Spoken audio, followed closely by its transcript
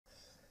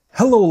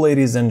Hello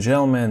ladies and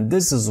gentlemen,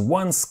 this is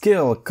One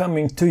Skill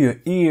coming to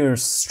your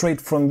ears straight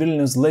from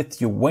Vilnius,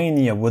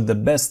 Lithuania with the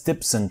best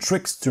tips and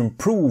tricks to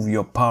improve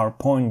your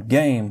PowerPoint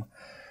game.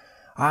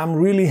 I'm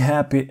really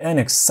happy and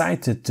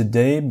excited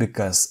today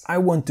because I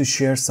want to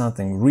share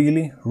something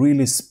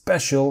really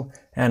special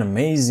and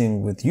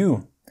amazing with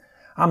you.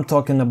 I'm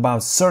talking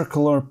about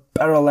circular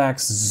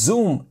parallax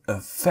zoom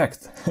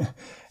effect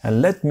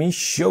and let me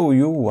show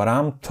you what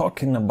I'm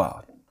talking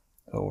about.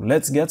 So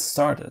let's get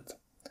started.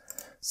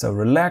 So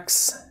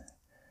relax,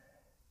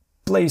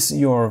 play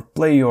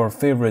your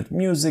favorite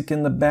music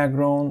in the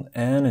background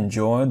and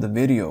enjoy the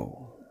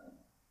video.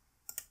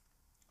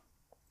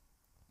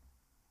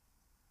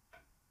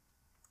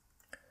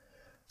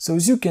 So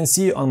as you can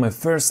see on my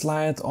first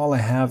slide, all I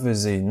have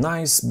is a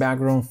nice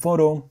background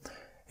photo,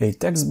 a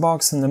text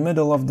box in the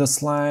middle of the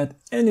slide,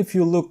 and if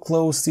you look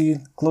closely,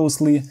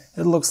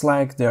 it looks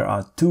like there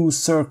are two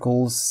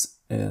circles,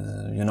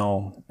 in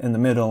the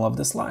middle of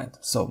the slide.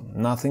 So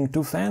nothing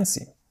too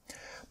fancy.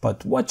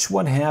 But watch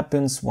what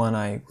happens when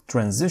I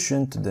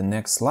transition to the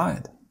next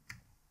slide.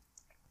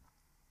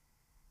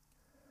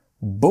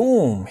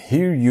 Boom!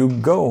 Here you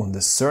go,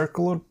 the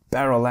circular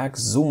parallax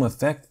zoom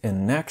effect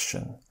in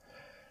action.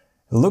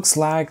 It looks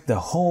like the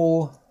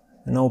whole,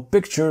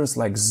 picture is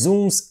like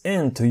zooms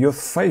into your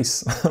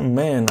face.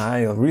 Man,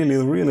 I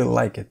really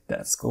like it.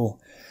 That's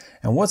cool.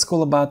 And what's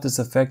cool about this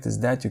effect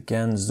is that you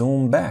can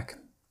zoom back.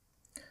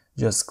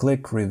 Just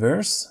click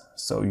reverse,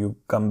 so you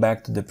come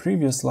back to the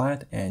previous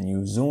slide and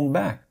you zoom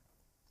back.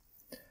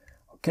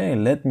 Okay,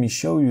 let me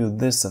show you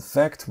this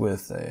effect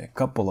with a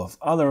couple of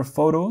other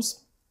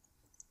photos.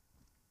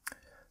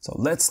 So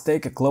let's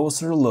take a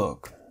closer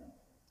look.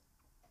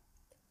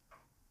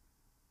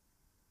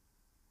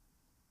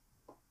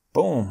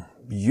 Boom,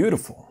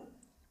 beautiful.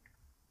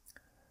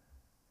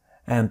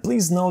 And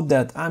please note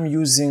that I'm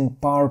using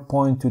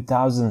PowerPoint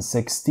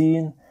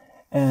 2016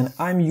 and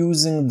I'm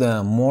using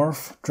the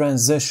morph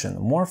transition.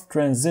 Morph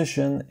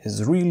transition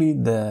is really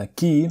the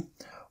key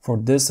for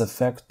this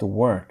effect to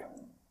work.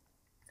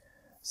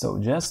 So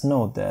just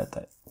note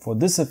that for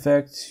this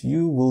effect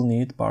you will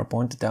need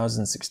PowerPoint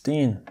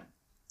 2016.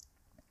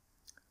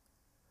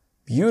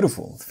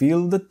 Beautiful,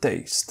 feel the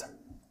taste.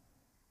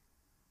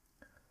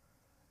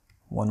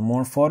 One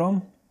more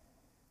photo.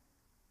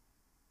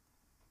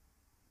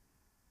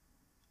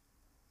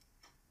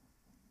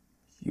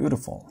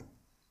 Beautiful.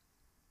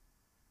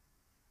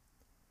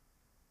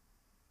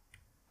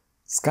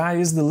 Sky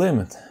is the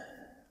limit.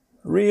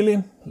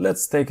 Really?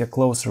 Let's take a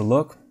closer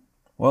look.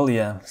 Well,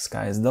 yeah,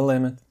 sky is the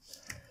limit.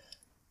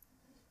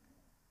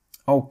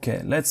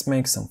 Okay, let's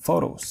make some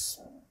photos.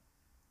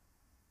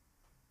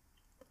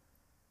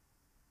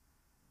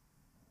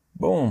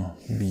 Boom,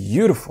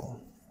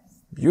 beautiful,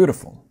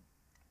 beautiful.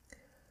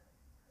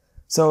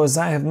 So as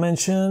I have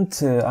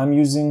mentioned, I'm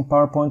using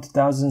PowerPoint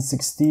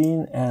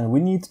 2016 and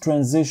we need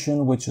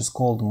transition which is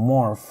called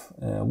morph.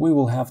 We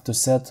will have to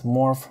set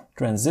morph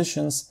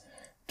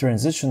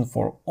transition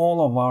for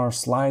all of our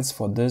slides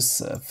for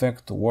this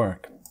effect to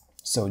work.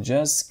 So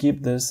just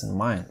keep this in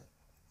mind.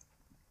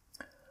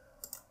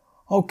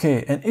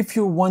 Okay, and if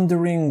you're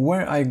wondering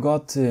where I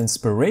got the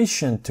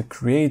inspiration to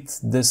create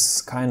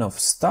this kind of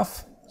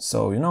stuff,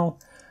 so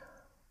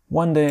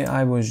one day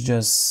I was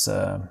just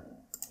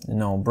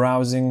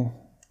browsing.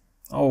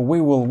 Oh,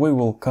 we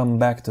will come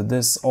back to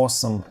this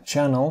awesome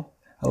channel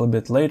a little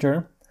bit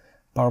later.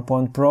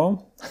 PowerPoint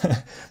Pro,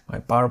 my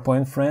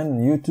PowerPoint friend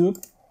on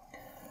YouTube.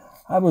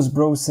 I was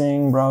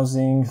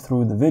browsing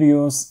through the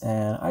videos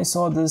and I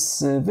saw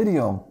this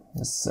video,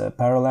 this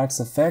parallax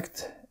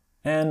effect,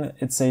 and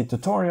it's a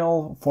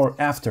tutorial for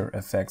After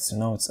Effects.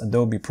 It's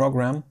Adobe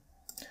program,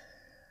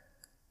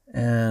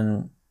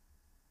 and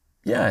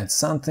yeah, it's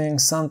something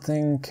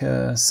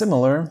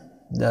similar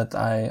that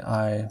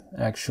I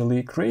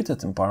actually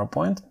created in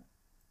PowerPoint.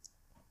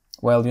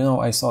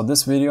 Well, I saw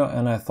this video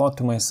and I thought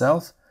to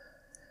myself,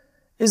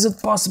 is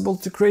it possible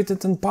to create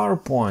it in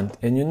PowerPoint?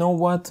 And you know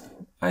what?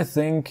 I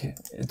think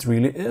it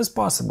really is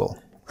possible.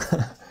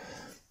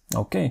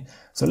 Okay,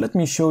 so let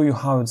me show you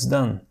how it's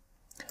done.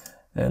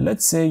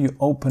 Let's say you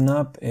open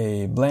up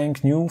a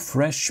blank new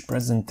fresh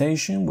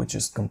presentation which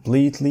is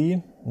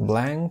completely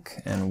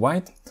blank and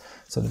white.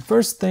 So the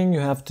first thing you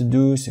have to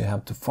do is you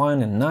have to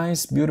find a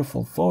nice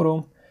beautiful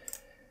photo,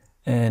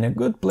 and a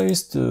good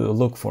place to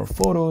look for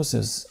photos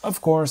is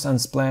of course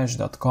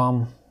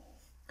unsplash.com.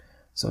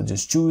 So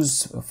just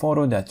choose a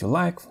photo that you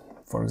like.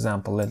 For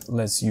example,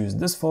 let's use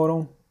this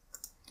photo.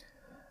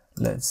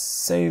 Let's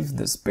save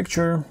this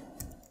picture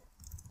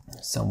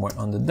somewhere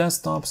on the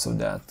desktop so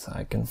that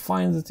I can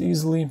find it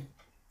easily.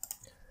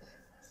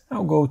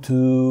 Now go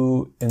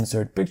to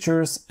Insert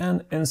Pictures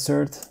and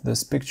insert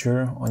this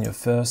picture on your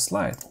first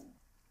slide.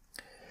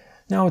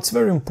 Now it's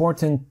very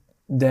important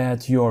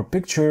that your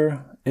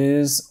picture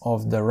is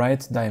of the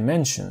right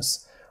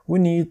dimensions. We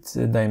need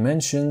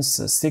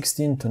dimensions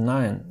 16 to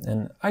 9,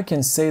 and I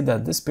can say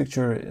that this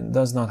picture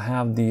does not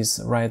have these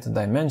right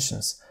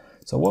dimensions.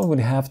 So what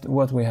we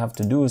have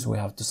to do is we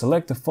have to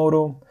select the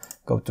photo,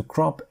 go to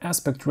crop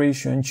aspect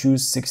ratio and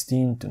choose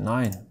 16 to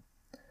 9.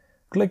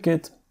 Click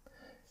it,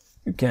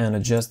 You can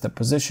adjust the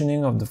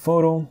positioning of the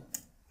photo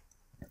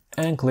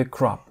and click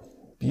crop.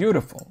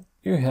 Beautiful.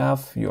 You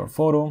have your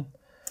photo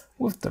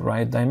with the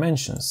right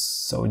dimensions.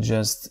 So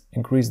just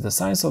increase the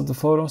size of the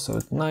photo so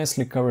it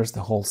nicely covers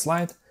the whole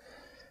slide.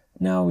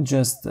 Now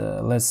just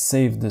let's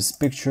save this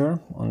picture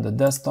on the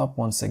desktop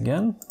once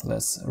again.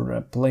 Let's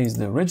replace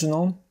the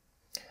original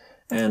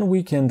and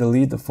we can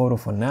delete the photo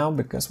for now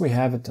because we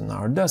have it on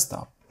our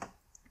desktop.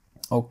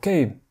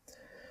 Okay,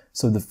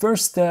 so the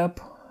first step,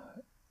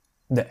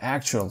 the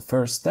actual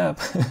first step,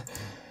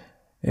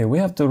 we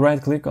have to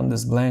right click on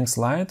this blank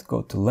slide,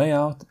 go to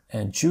layout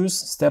and choose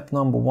step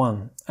number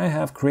 1. I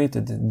have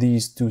created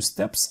these 2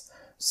 steps,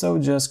 so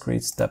just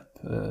create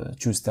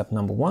choose step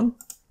number 1.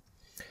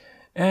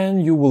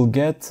 And you will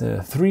get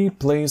 3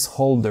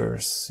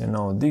 placeholders. You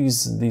know,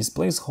 these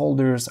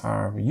placeholders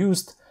are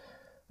used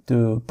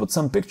to put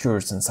some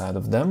pictures inside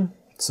of them.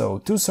 So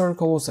 2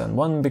 circles and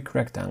 1 big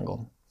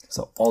rectangle.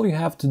 So all you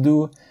have to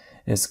do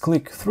is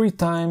click 3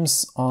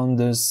 times on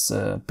this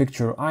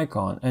picture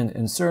icon and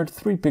insert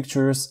 3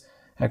 pictures,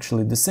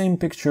 actually the same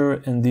picture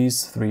in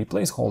these 3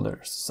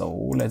 placeholders. So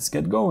let's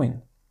get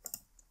going.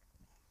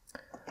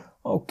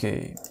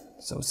 Okay,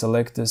 so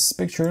select this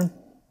picture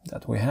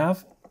that we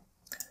have.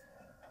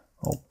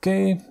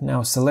 Okay,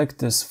 now select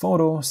this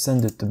photo,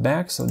 send it to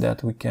back so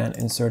that we can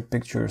insert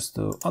pictures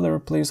to other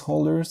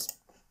placeholders.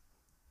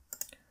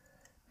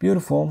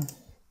 Beautiful.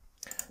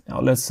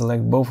 Now let's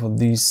select both of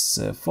these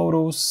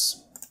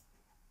photos.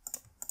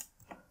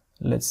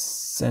 Let's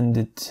send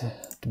it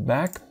to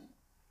back.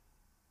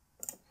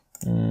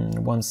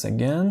 Once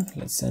again,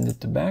 let's send it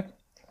to back.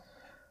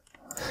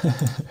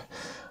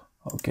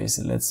 Okay,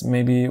 so let's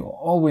maybe,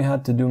 all we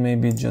had to do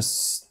maybe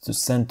just to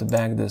send to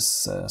back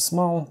this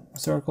small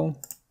circle.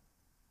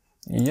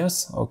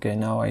 Yes, okay,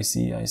 now I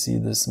see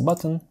this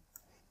button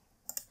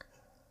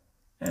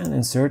and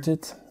insert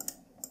it.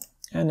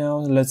 And now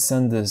let's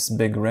send this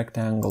big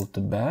rectangle to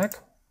back.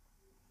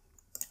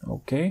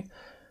 Okay,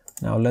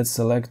 now let's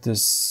select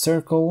this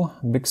circle,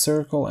 big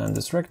circle, and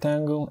this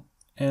rectangle,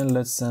 and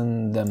let's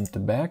send them to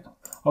back.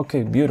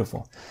 Okay,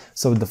 beautiful.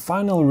 So the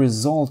final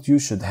result you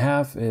should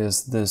have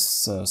is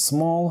this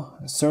small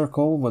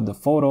circle with the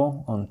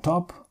photo on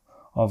top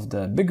of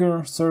the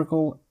bigger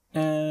circle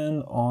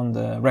and on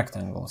the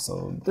rectangle.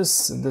 So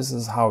this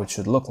is how it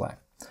should look like.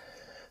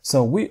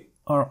 So we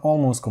are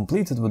almost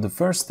completed with the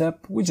first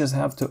step. We just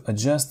have to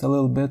adjust a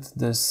little bit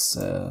this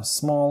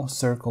small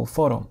circle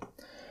photo.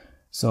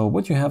 So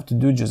what you have to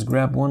do, just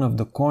grab one of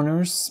the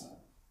corners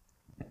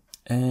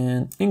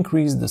and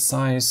increase the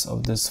size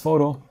of this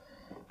photo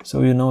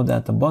so you know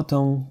that the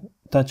bottom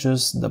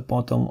touches the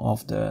bottom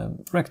of the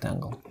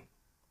rectangle.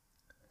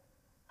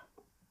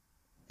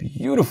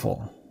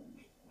 Beautiful.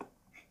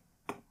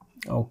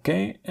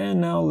 Okay,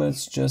 and now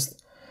let's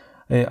just,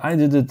 I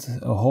did it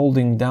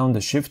holding down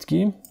the shift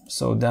key,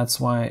 so that's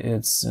why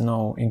it's, you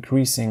know,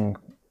 increasing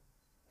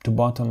to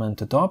bottom and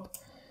to top.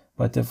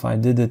 But if I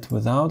did it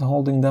without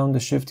holding down the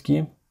shift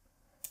key,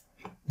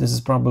 this is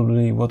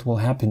probably what will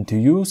happen to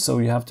you. So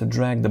you have to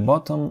drag the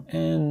bottom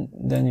and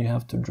then you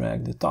have to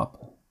drag the top.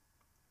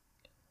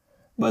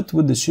 But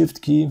with the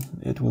shift key,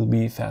 it will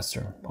be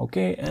faster.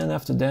 Okay, and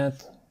after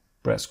that,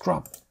 press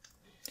crop.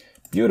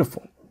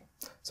 Beautiful.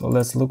 So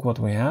let's look what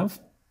we have.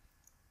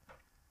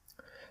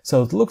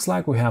 So it looks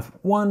like we have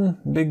one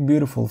big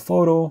beautiful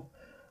photo,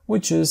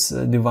 which is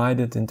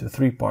divided into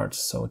 3 parts.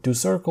 So 2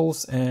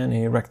 circles and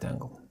a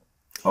rectangle.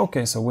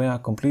 Okay, so we are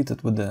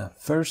completed with the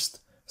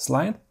first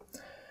slide.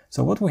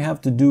 So what we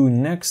have to do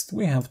next,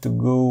 we have to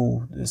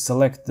go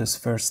select this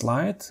first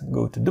slide,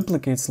 go to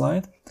duplicate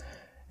slide,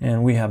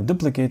 and we have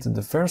duplicated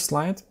the first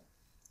slide.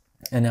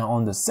 And now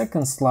on the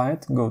second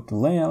slide, go to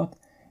layout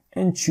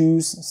and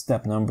choose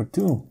step number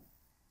 2.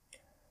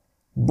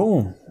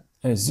 Boom!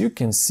 As you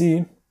can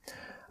see,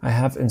 I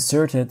have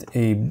inserted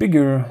a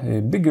bigger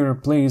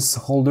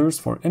placeholders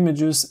for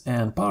images,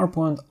 and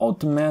PowerPoint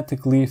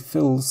automatically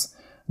fills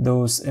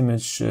those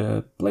image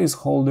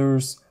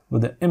placeholders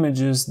with the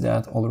images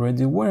that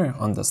already were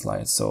on the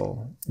slide.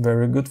 So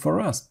very good for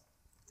us.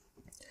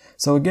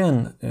 So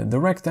again, the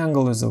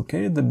rectangle is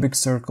okay, the big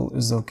circle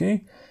is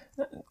okay.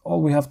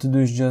 All we have to do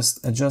is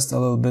just adjust a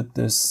little bit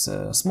this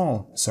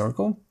small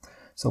circle.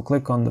 So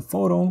click on the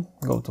photo,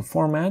 go to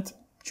format,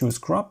 choose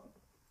crop.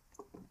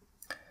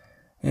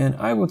 And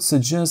I would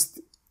suggest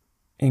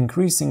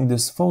increasing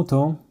this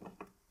photo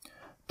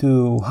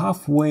to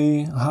half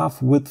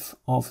width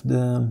of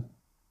the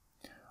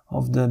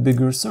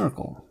bigger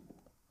circle.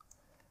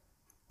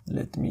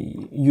 Let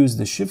me use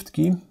the shift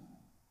key.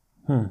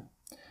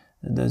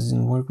 It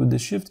doesn't work with the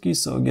shift key,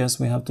 so I guess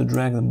we have to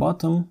drag the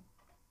bottom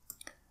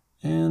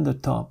and the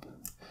top.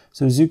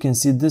 So as you can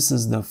see, this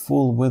is the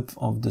full width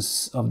of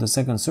the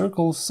second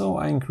circle, so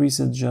I increase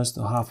it just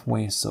to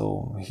halfway.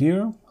 So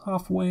here,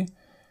 halfway,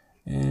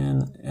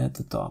 and at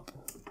the top,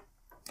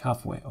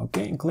 halfway.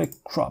 Okay, and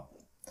click crop.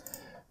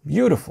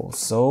 Beautiful.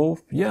 So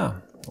yeah,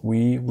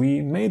 we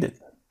made it.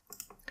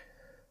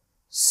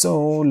 So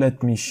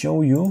let me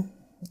show you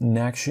in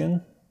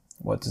action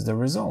what is the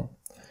result.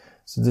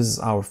 So this is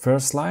our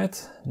first slide.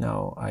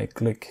 Now I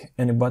click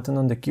any button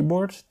on the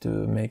keyboard to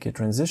make a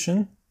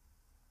transition.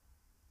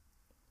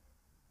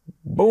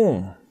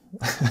 Boom!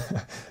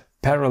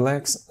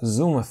 Parallax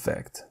zoom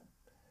effect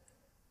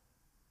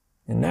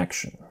in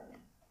action.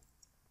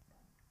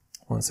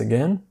 Once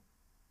again,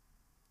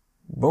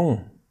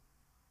 boom,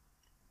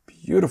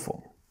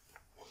 beautiful.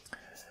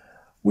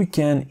 We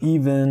can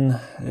even,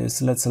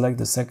 so let's select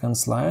the second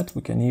slide,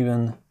 we can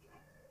even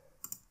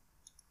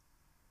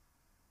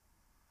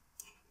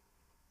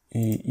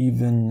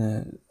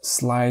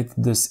slide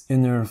this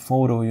inner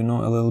photo, you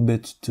know, a little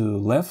bit to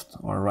left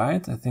or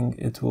right. I think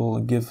it will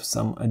give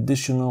some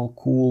additional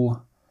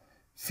cool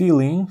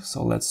feeling.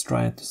 So let's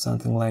try it to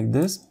something like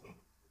this.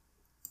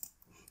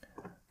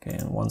 Okay,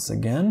 and once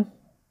again.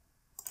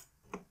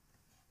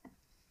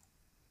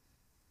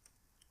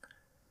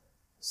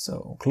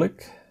 So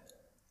click.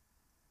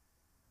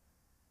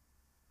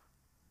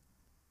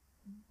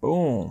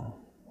 Boom.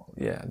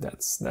 Yeah,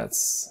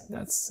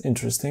 that's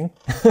interesting.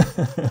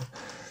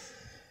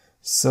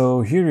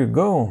 So here you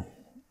go.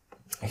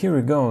 Here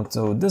we go.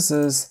 So this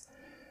is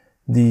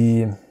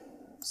the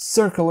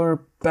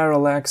circular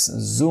parallax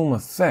zoom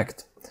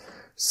effect.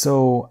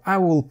 So I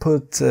will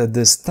put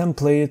this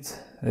template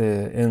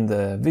in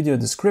the video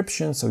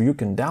description so you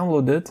can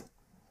download it.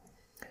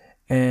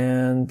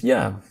 And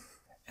yeah,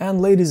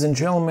 and ladies and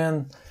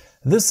gentlemen,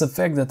 this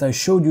effect that I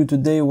showed you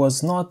today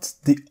was not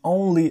the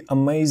only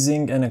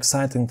amazing and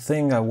exciting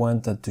thing I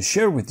wanted to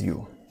share with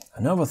you.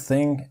 Another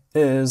thing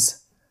is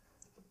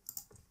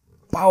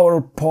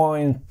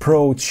PowerPoint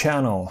Pro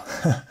channel.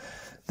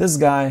 This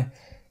guy,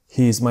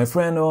 he's my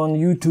friend on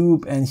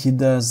YouTube and he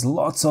does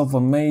lots of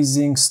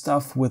amazing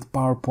stuff with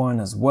PowerPoint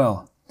as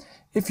well.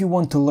 If you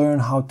want to learn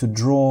how to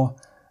draw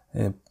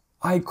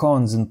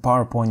icons in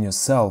PowerPoint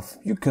yourself,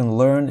 you can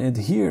learn it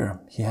here.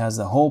 He has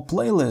a whole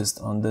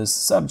playlist on this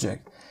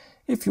subject.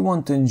 If you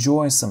want to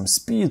enjoy some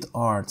speed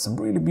art, some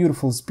really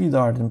beautiful speed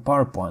art in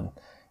PowerPoint,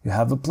 you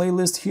have a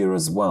playlist here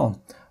as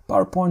well.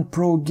 PowerPoint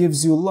Pro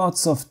gives you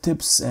lots of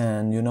tips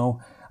and, you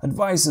know,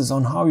 advices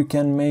on how you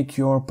can make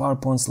your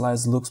PowerPoint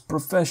slides look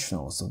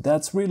professional. So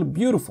that's really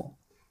beautiful.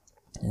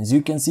 As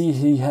you can see,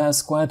 he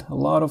has quite a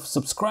lot of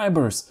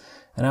subscribers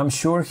and I'm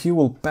sure he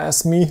will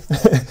pass me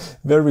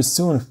very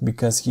soon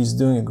because he's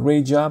doing a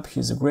great job.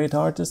 He's a great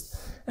artist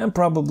and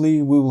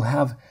probably we will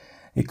have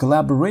a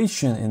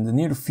collaboration in the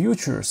near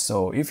future.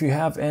 So if you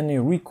have any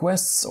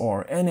requests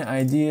or any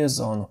ideas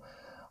on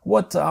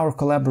what our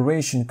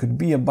collaboration could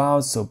be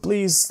about, so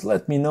please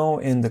let me know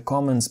in the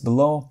comments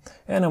below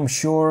and I'm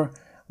sure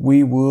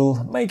we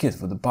will make it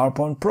for the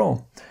PowerPoint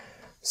Pro.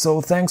 So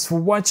thanks for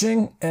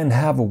watching and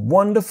have a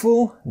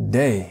wonderful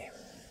day.